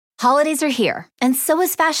Holidays are here, and so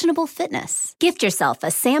is fashionable fitness. Gift yourself a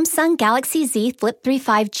Samsung Galaxy Z Flip 3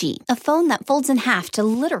 5G, a phone that folds in half to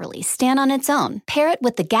literally stand on its own. Pair it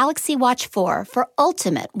with the Galaxy Watch 4 for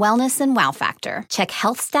ultimate wellness and wow factor. Check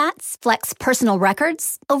health stats, flex personal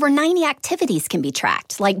records. Over 90 activities can be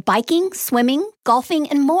tracked, like biking, swimming, golfing,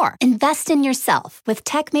 and more. Invest in yourself with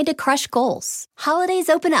tech made to crush goals. Holidays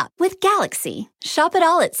open up with Galaxy. Shop it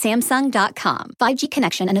all at Samsung.com. 5G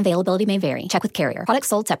connection and availability may vary. Check with carrier. Products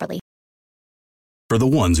sold separately. For the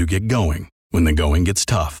ones who get going when the going gets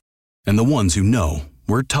tough, and the ones who know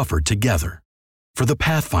we're tougher together. For the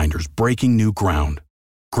Pathfinders breaking new ground,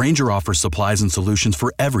 Grainger offers supplies and solutions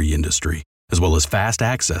for every industry, as well as fast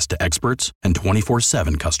access to experts and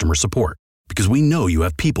 24/7 customer support. Because we know you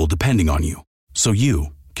have people depending on you, so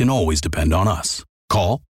you can always depend on us.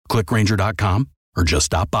 Call, click Grainger.com, or just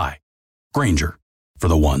stop by. Grainger, for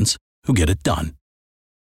the ones who get it done.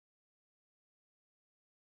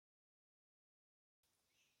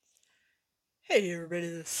 Hey everybody,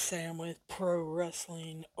 this is Sam with Pro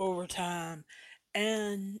Wrestling Overtime,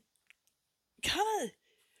 and kind of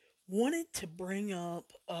wanted to bring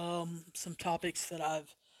up some topics that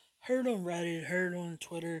I've heard on Reddit, heard on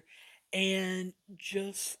Twitter, and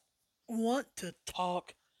just want to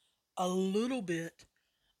talk a little bit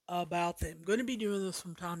about them. I'm going to be doing this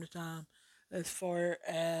from time to time as far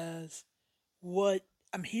as what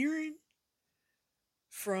I'm hearing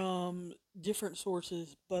from different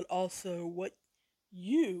sources, but also what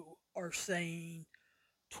you are saying,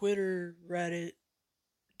 Twitter, Reddit,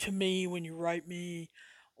 to me when you write me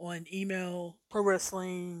on email,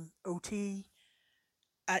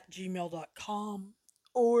 prowrestlingot@gmail.com,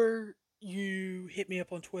 or you hit me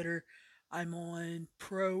up on Twitter. I'm on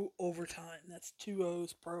Pro Overtime. That's two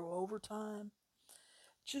O's, Pro Overtime.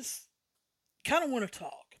 Just kind of want to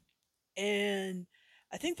talk. And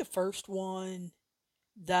I think the first one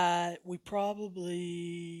that we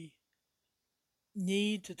probably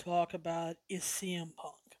need to talk about is CM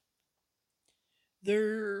Punk.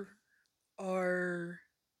 There are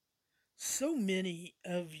so many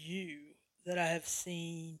of you that I have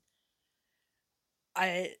seen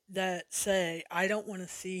that say I don't want to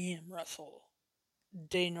see him wrestle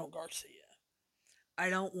Daniel Garcia. I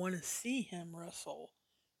don't want to see him wrestle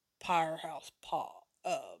Powerhouse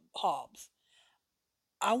Hobbs.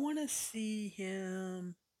 I want to see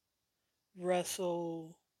him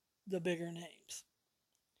wrestle the bigger names.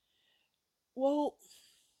 Well,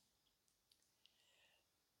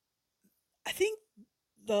 I think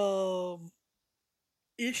the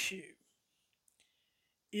issue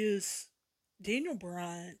is Daniel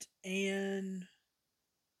Bryant and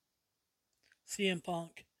CM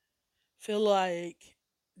Punk feel like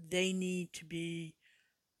they need to be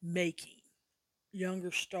making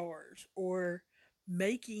younger stars or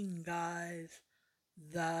making guys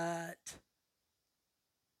that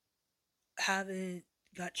haven't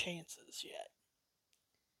got chances yet.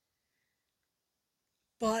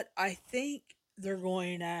 But I think they're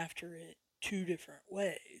going after it two different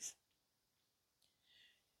ways.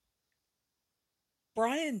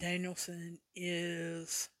 Bryan Danielson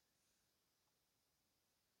is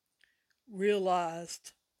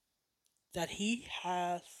realized that he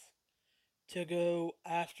has to go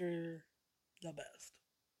after the best.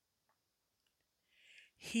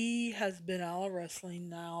 He has been out of wrestling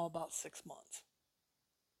now about 6 months,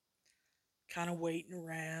 kind of waiting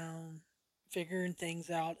around, figuring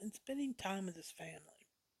things out, and spending time with his family.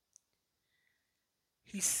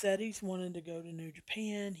 He said he's wanted to go to New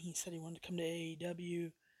Japan. He said he wanted to come to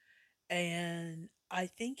AEW. And I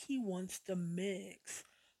think he wants to mix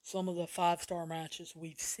some of the 5-star matches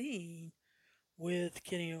we've seen with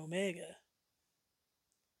Kenny Omega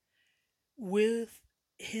with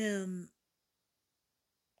him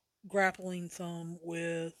grappling some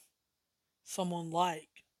with someone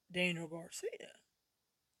like Daniel Garcia.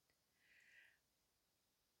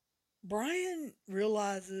 Bryan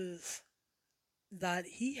realizes that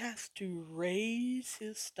he has to raise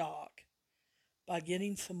his stock by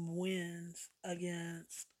getting some wins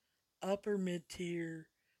against upper mid tier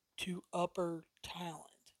to upper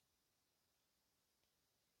talent.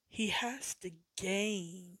 He has to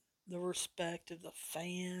gain the respect of the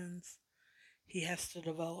fans. He has to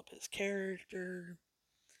develop his character.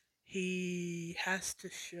 He has to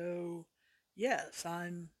show, yes,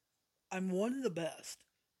 I'm one of the best.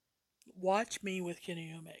 Watch me with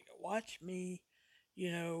Kenny Omega. Watch me,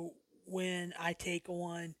 when I take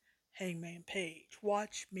on Hangman Page.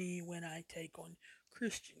 Watch me when I take on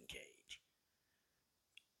Christian Cage.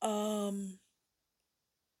 And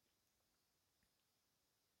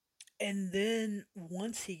then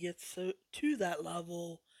once he gets to that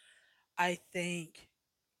level, I think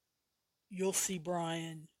you'll see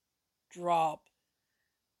Brian drop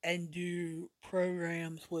and do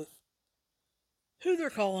programs with who they're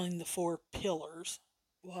calling the four pillars.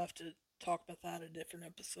 We'll have to talk about that in a different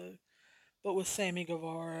episode. But with Sammy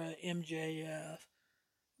Guevara, MJF,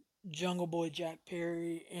 Jungle Boy Jack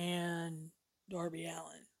Perry, and Darby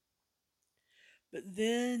Allin. But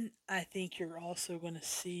then I think you're also going to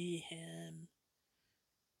see him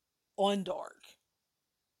on Dark.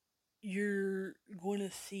 You're going to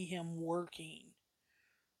see him working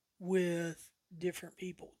with different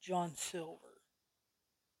people. John Silver,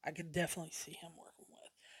 I could definitely see him working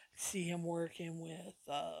with. See him working with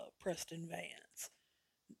Preston Vance,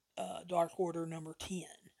 Dark Order number 10.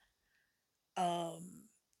 Um,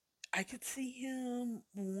 I could see him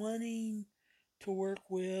wanting to work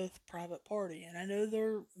with Private Party, and I know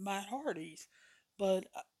they're Matt Hardys, but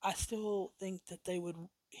I still think that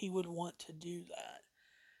he would want to do that.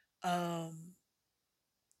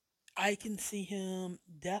 I can see him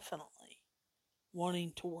definitely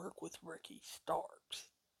wanting to work with Ricky Starks.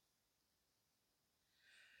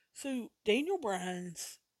 So Daniel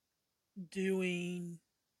Bryan's doing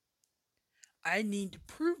I need to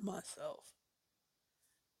prove myself,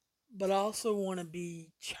 but I also want to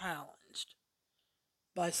be challenged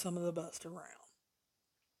by some of the best around,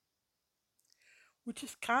 which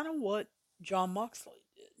is kind of what John Moxley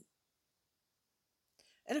did.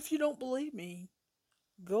 And if you don't believe me,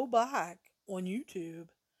 go back on YouTube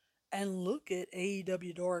and look at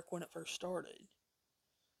AEW Dark when it first started.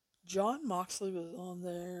 John Moxley was on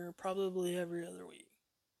there probably every other week,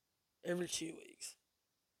 every 2 weeks,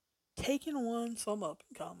 taking on some up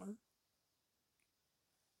and comer.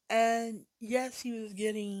 And yes, he was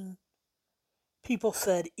getting, people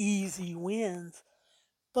said, easy wins.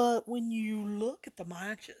 But when you look at the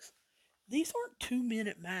matches, these aren't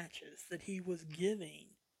 2-minute matches that he was giving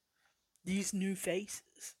these new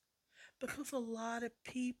faces. Because a lot of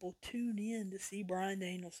people tune in to see Bryan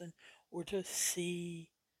Danielson or to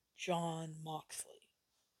see John Moxley.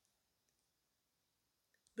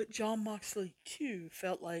 But John Moxley, too,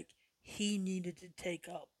 felt like he needed to take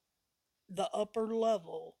up the upper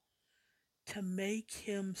level to make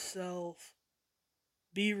himself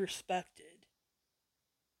be respected.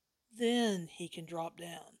 Then he can drop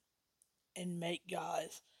down and make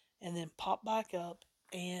guys and then pop back up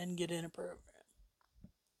and get in a program.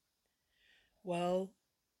 Well,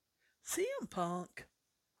 CM Punk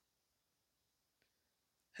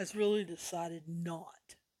has really decided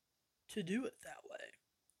not to do it that way.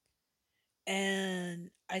 And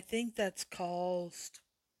I think that's caused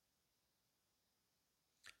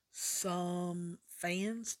some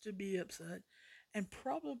fans to be upset and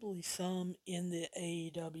probably some in the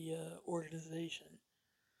AEW organization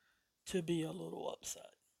to be a little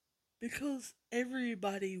upset. Because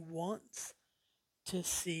everybody wants to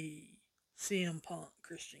see CM Punk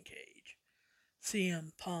Christian Cage,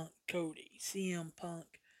 CM Punk Cody, CM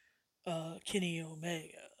Punk Kenny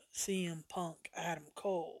Omega, CM Punk Adam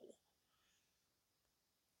Cole.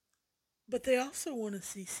 But they also want to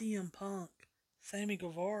see CM Punk, Sammy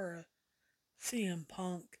Guevara, CM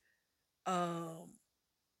Punk,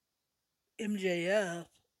 MJF,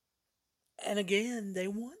 and again, they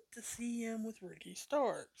want to see him with Ricky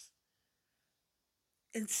Starks.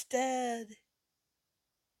 Instead,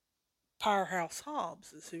 Powerhouse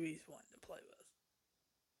Hobbs is who he's wanting to play with.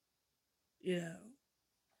 You know?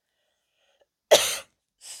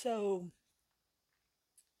 So,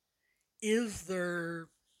 is there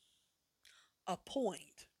a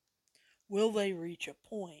point? Will they reach a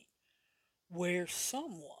point where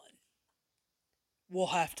someone will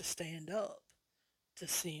have to stand up to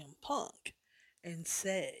CM Punk and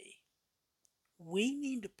say, we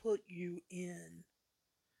need to put you in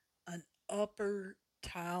an upper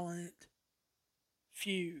talent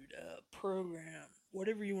feud, program,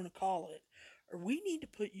 whatever you want to call it, or we need to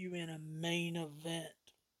put you in a main event.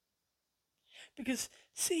 Because,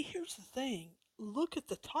 see, here's the thing. Look at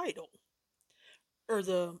the title, or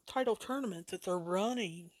the title tournament that they're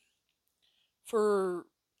running for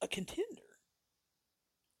a contender.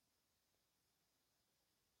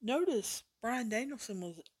 Notice Bryan Danielson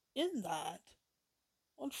was in that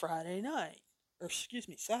on Friday night, or excuse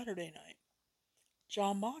me, Saturday night.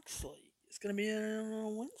 John Moxley is going to be in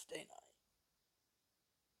on Wednesday night.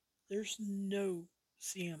 There's no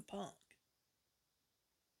CM Punk.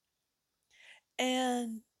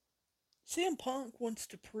 And CM Punk wants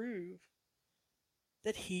to prove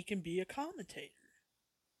that he can be a commentator.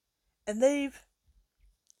 And they've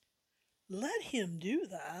let him do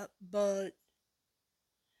that, but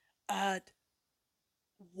at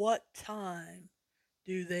what time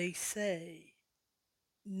do they say,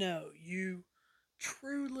 no, you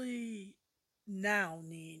truly now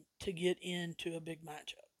need to get into a big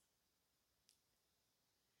matchup.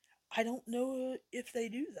 I don't know if they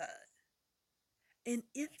do that. And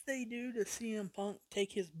if they do, does CM Punk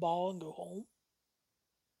take his ball and go home?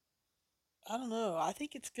 I don't know. I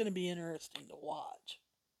think it's going to be interesting to watch.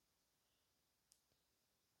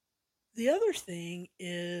 The other thing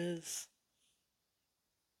is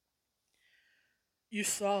you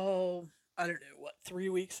saw, I don't know, what, 3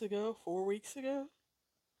 weeks ago, 4 weeks ago,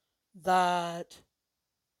 that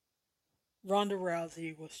Ronda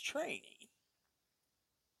Rousey was training.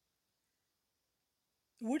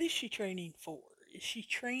 What is she training for? Is she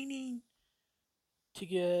training to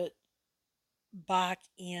get back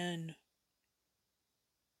in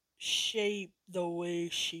shape the way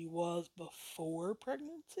she was before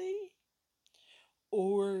pregnancy?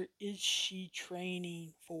 Or is she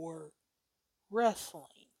training for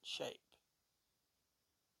wrestling shape?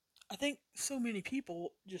 I think so many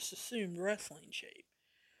people just assumed wrestling shape,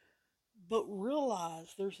 but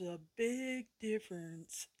realize there's a big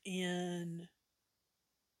difference in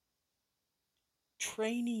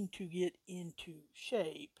training to get into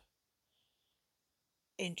shape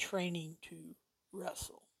and training to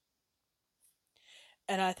wrestle.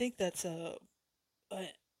 And I think that's an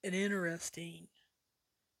interesting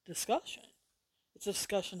discussion. It's a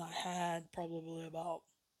discussion I had probably about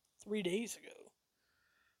 3 days ago.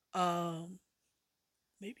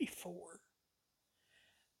 Maybe four.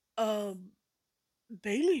 Um,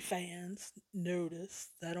 Bailey fans noticed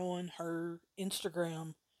that on her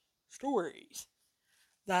Instagram stories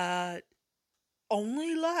that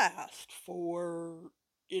only last for,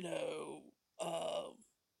 you know, uh,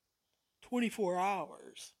 24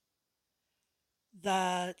 hours,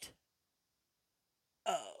 that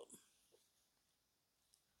um,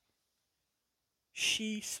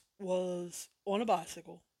 she was on a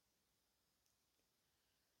bicycle,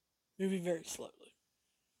 moving very slowly.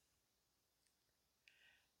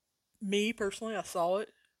 Me personally, I saw it.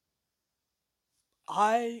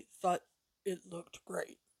 I thought it looked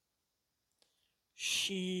great.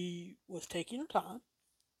 She was taking her time.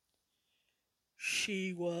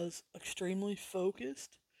 She was extremely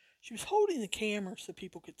focused. She was holding the camera so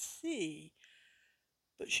people could see,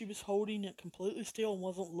 but she was holding it completely still and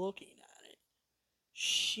wasn't looking at it.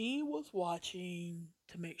 She was watching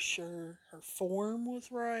to make sure her form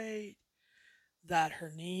was right, that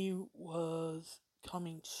her knee was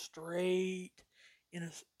coming straight in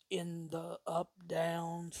a, in the up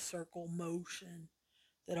down circle motion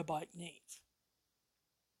that a bike needs.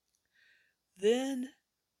 Then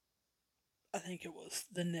I think it was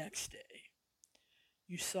the next day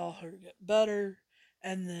you saw her get better,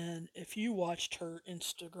 and then if you watched her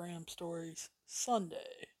Instagram stories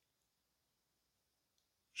Sunday,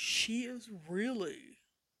 she is really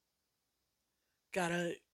got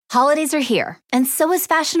a Holidays are here, and so is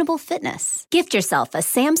fashionable fitness. Gift yourself a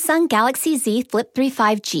Samsung Galaxy Z Flip 3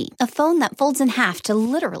 5G, a phone that folds in half to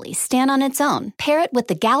literally stand on its own. Pair it with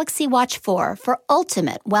the Galaxy Watch 4 for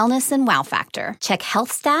ultimate wellness and wow factor. Check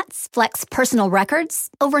health stats, flex personal records.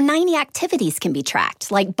 Over 90 activities can be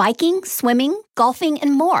tracked, like biking, swimming, golfing,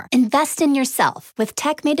 and more. Invest in yourself with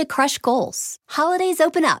tech made to crush goals. Holidays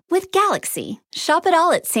open up with Galaxy. Shop it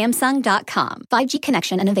all at Samsung.com. 5G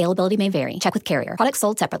connection and availability may vary. Check with carrier. Products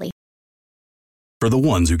sold separately. For the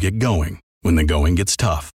ones who get going when the going gets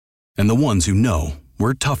tough, and the ones who know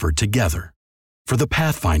we're tougher together. For the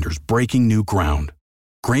Pathfinders breaking new ground,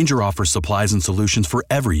 Grainger offers supplies and solutions for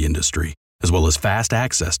every industry, as well as fast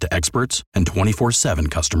access to experts and 24/7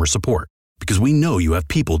 customer support. Because we know you have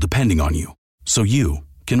people depending on you, so you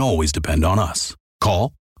can always depend on us.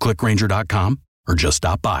 Call, clickgrainger.com, or just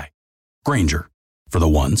stop by. Grainger, for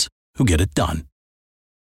the ones who get it done.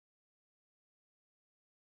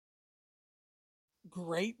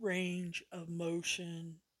 great range of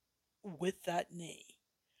motion with that knee.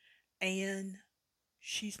 And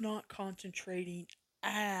she's not concentrating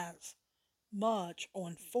as much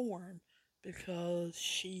on form because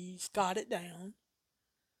she's got it down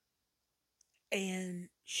and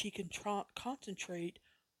she can concentrate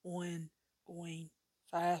on going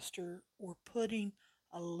faster or putting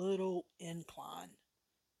a little incline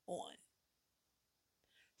on.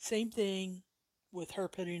 Same thing with her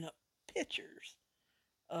putting up pictures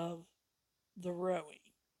of the rowing.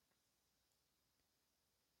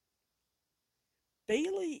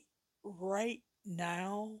 Bailey, right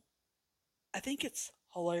now, I think it's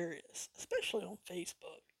hilarious, especially on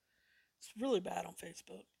Facebook. It's really bad on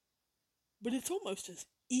Facebook, but it's almost as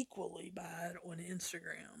equally bad on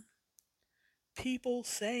Instagram. People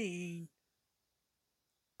saying,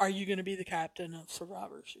 "Are you going to be the captain of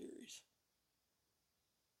Survivor Series?"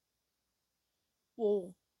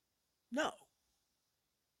 Well, no.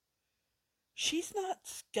 she's not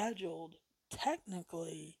scheduled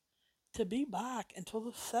technically to be back until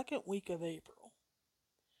the second week of April.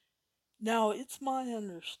 Now, it's my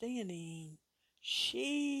understanding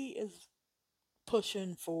she is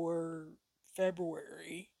pushing for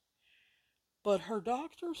February, but her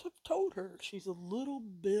doctors have told her she's a little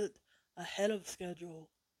bit ahead of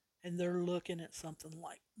schedule and they're looking at something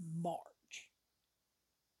like March.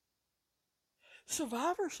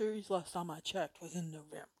 Survivor Series, last time I checked, was in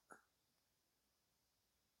November,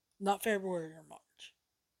 not February or March.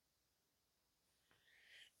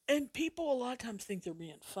 And people a lot of times think they're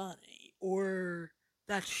being funny or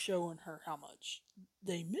that's showing her how much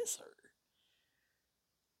they miss her.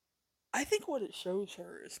 I think what it shows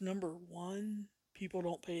her is number one, people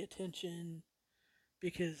don't pay attention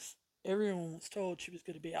because everyone was told she was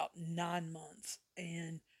going to be out 9 months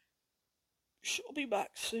and she'll be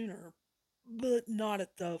back sooner, but not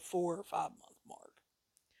at the 4 or 5 month mark.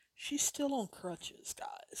 She's still on crutches,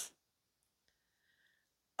 guys.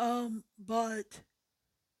 But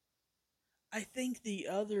I think the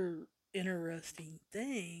other interesting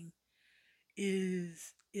thing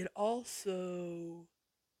is it also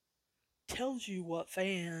tells you what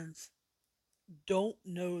fans don't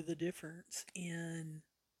know the difference in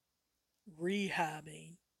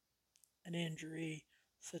rehabbing an injury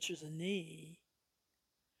such as a knee.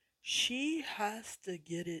 She has to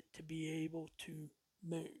get it to be able to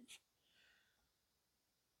move.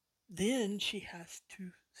 Then she has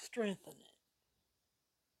to strengthen it.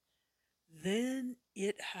 Then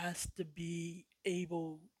it has to be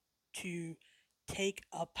able to take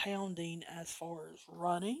a pounding as far as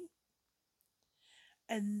running.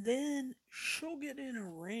 And then she'll get in a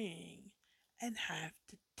ring and have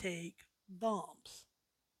to take bumps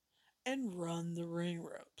and run the ring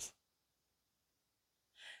ropes.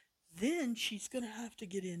 Then she's going to have to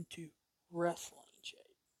get into wrestling shape.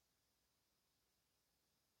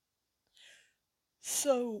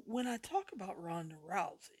 So when I talk about Ronda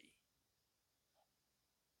Rousey,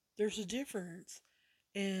 there's a difference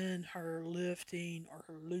in her lifting or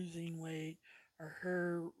her losing weight or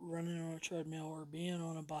her running on a treadmill or being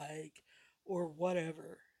on a bike or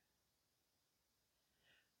whatever.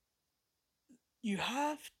 You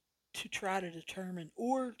have to try to determine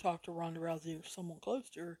or talk to Ronda Rousey or someone close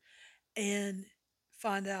to her and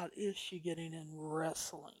find out, is she getting in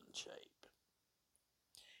wrestling shape?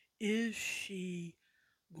 Is she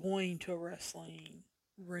going to a wrestling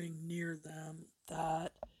ring near them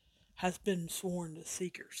that has been sworn to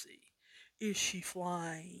secrecy? Is she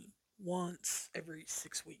flying once every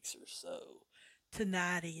 6 weeks or so to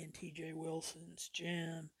Natty and TJ Wilson's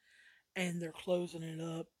gym and they're closing it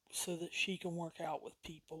up so that she can work out with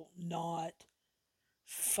people, not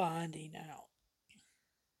finding out?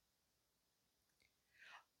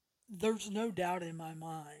 There's no doubt in my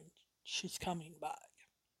mind she's coming back.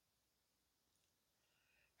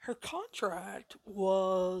 Her contract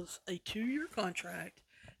was a 2 year contract,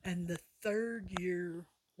 and the third year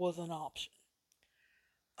was an option.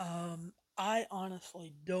 I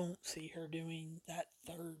honestly don't see her doing that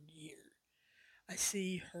third year. I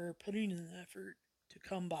see her putting in an effort to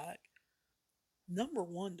come back. Number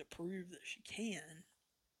one, to prove that she can.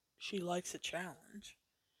 She likes a challenge.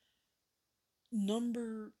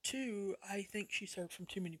 Number two, I think she's heard from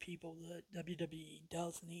too many people that WWE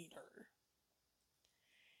does need her.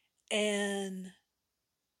 And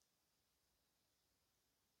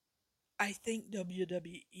I think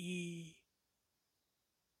WWE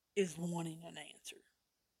is wanting an answer.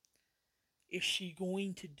 Is she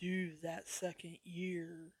going to do that second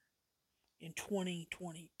year in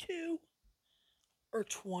 2022 or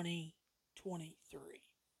 2023?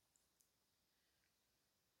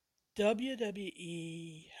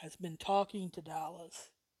 WWE has been talking to Dallas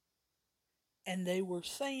and they were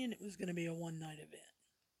saying it was going to be a one night event.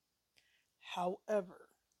 However,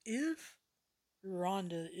 if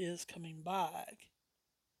Ronda is coming back,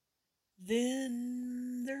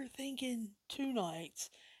 then they're thinking 2 nights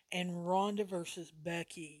and Ronda versus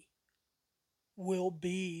Becky will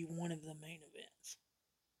be one of the main events.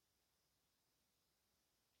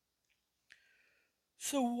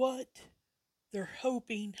 So, what they're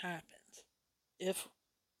hoping happens, if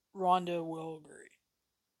Ronda will agree,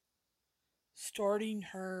 starting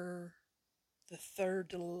her the third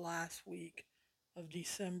to the last week of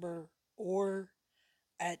December or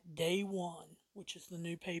at day one, which is the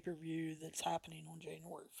new pay per view that's happening on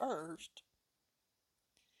January 1st,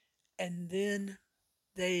 and then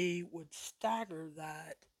they would stagger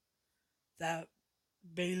that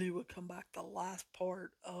Bailey would come back the last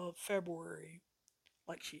part of February,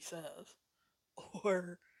 like she says,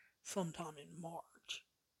 or sometime in March.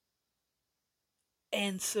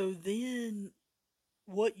 And so then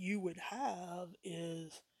what you would have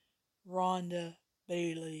is Ronda,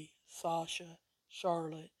 Bailey, Sasha,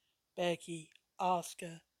 Charlotte, Becky,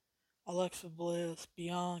 Asuka, Alexa Bliss,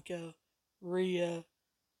 Bianca, Rhea,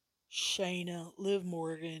 Shayna, Liv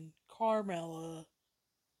Morgan, Carmella,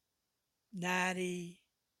 Natty,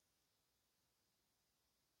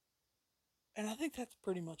 and I think that's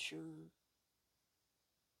pretty much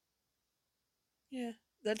yeah,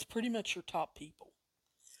 that's pretty much your top people.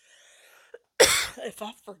 If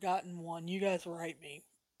I've forgotten one, you guys write me,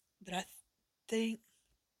 but I think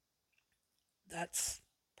that's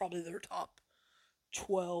probably their top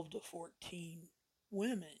 12 to 14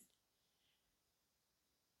 women.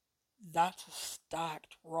 That's a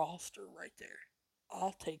stacked roster right there.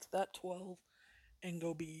 I'll take that 12 and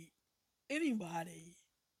go be anybody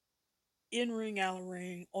in ring, out of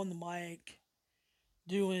ring, on the mic,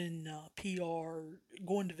 doing PR,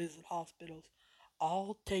 going to visit hospitals.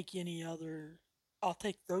 I'll take any other, I'll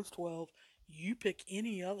take those 12. You pick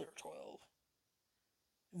any other 12,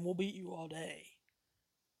 and we'll beat you all day.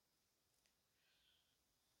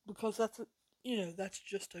 Because that's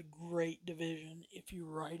just a great division if you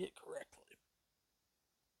write it correctly.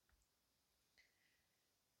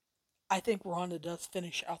 I think Ronda does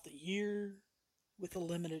finish out the year with a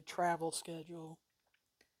limited travel schedule.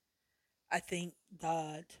 I think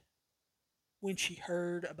that when she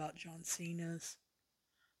heard about John Cena's,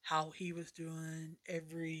 how he was doing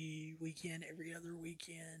every weekend, every other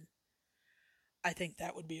weekend, I think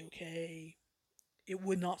that would be okay. It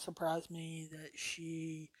would not surprise me that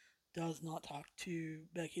she does not talk to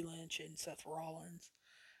Becky Lynch and Seth Rollins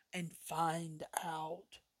and find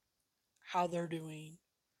out how they're doing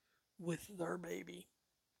with their baby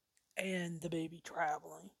and the baby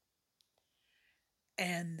traveling.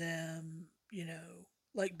 And then,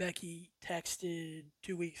 like Becky texted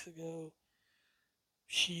 2 weeks ago,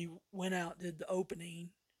 she went out, did the opening,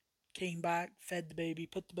 came back, fed the baby,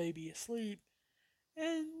 put the baby asleep,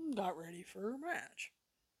 and got ready for her match.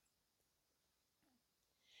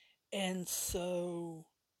 And so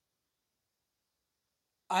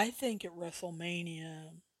I think at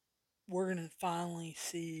WrestleMania, we're going to finally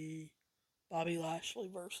see Bobby Lashley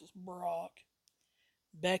versus Brock,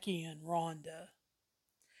 Becky and Ronda.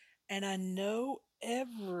 And I know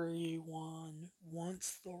everyone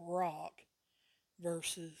wants The Rock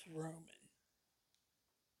versus Roman.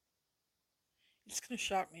 It's going to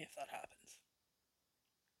shock me if that happens.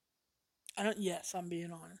 Yes, I'm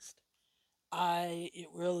being honest. It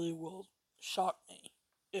really will shock me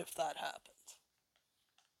if that happens.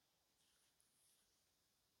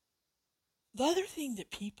 The other thing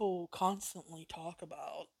that people constantly talk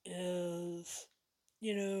about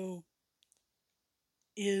you know,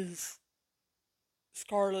 is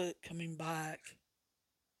Scarlett coming back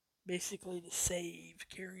basically to save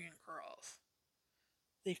Karrion Cross.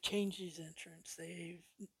 They've changed his entrance. They've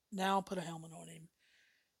now put a helmet on him.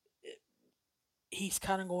 He's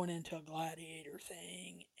kind of going into a gladiator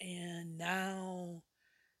thing, and now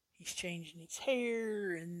he's changing his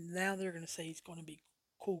hair, and now they're going to say he's going to be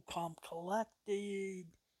cool, calm, collected.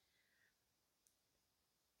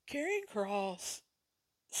 Karrion Cross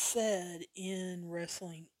said in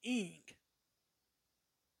Wrestling Inc.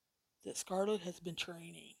 that Scarlett has been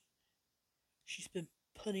training. She's been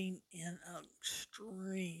putting in an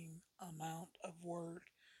extreme amount of work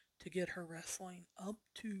to get her wrestling up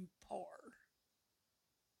to par.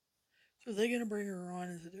 So they're going to bring her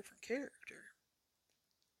on as a different character,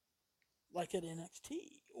 like at NXT,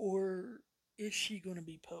 or is she going to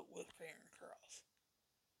be put with Karrion Cross?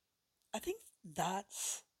 I think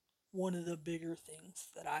that's one of the bigger things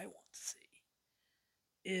that I want to see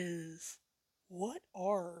is what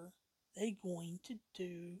are they going to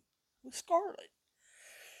do with Scarlett?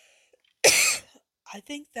 I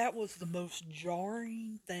think that was the most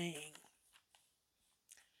jarring thing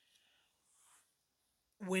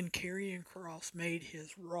when Karrion Cross made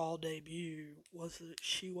his Raw debut was that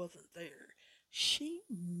she wasn't there. She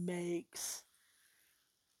makes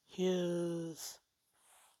his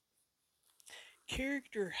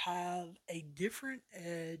character have a different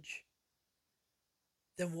edge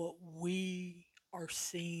than what we are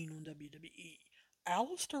seeing on WWE.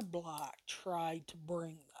 Aleister Black tried to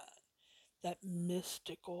bring that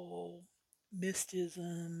mystical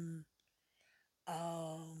mysticism,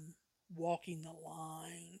 um, walking the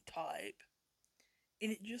line type,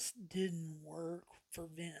 and it just didn't work for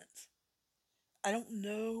Vince. I don't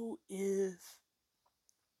know if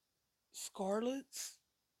Scarlett's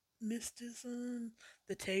mysticism,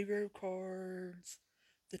 the tarot cards,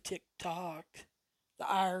 the TikTok,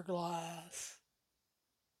 the hourglass,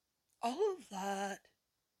 all of that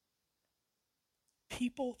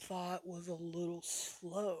people thought was a little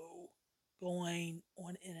slow going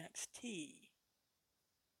on NXT.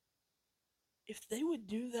 If they would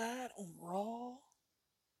do that on Raw,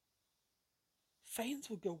 fans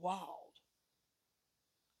would go wild.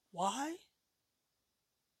 Why?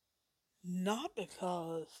 Not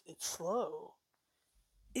because it's slow.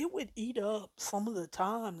 It would eat up some of the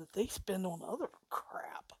time that they spend on other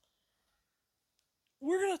crap.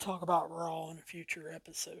 We're going to talk about Raw in a future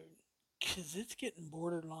episode because it's getting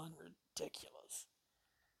borderline ridiculous.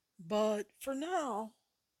 But for now,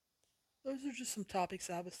 those are just some topics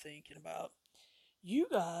I was thinking about. You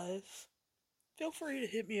guys, feel free to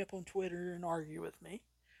hit me up on Twitter and argue with me,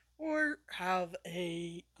 or have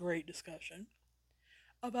a great discussion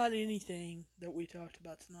about anything that we talked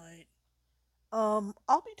about tonight. I'll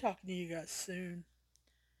be talking to you guys soon,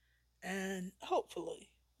 and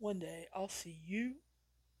hopefully one day I'll see you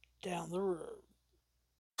down the road.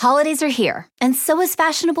 Holidays are here, and so is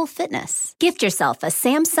fashionable fitness. Gift yourself a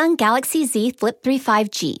Samsung Galaxy Z Flip 3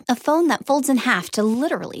 5G, a phone that folds in half to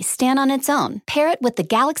literally stand on its own. Pair it with the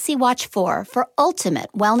Galaxy Watch 4 for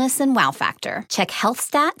ultimate wellness and wow factor. Check health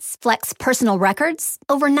stats, flex personal records.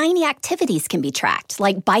 Over 90 activities can be tracked,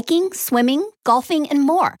 like biking, swimming, golfing, and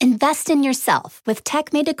more. Invest in yourself with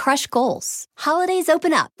tech made to crush goals. Holidays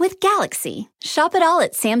open up with Galaxy. Shop it all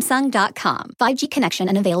at Samsung.com. 5G connection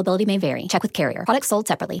and availability may vary. Check with carrier. Products sold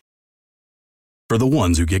separately. For the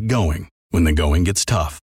ones who get going when the going gets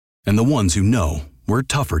tough, and the ones who know we're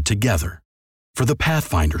tougher together. For the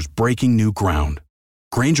Pathfinders breaking new ground,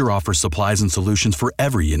 Grainger offers supplies and solutions for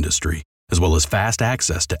every industry, as well as fast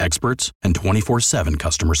access to experts and 24/7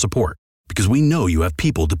 customer support. Because we know you have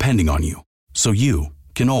people depending on you, so you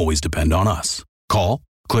can always depend on us. Call,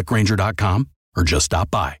 click Grainger.com, or just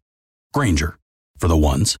stop by. Grainger, for the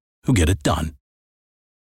ones who get it done.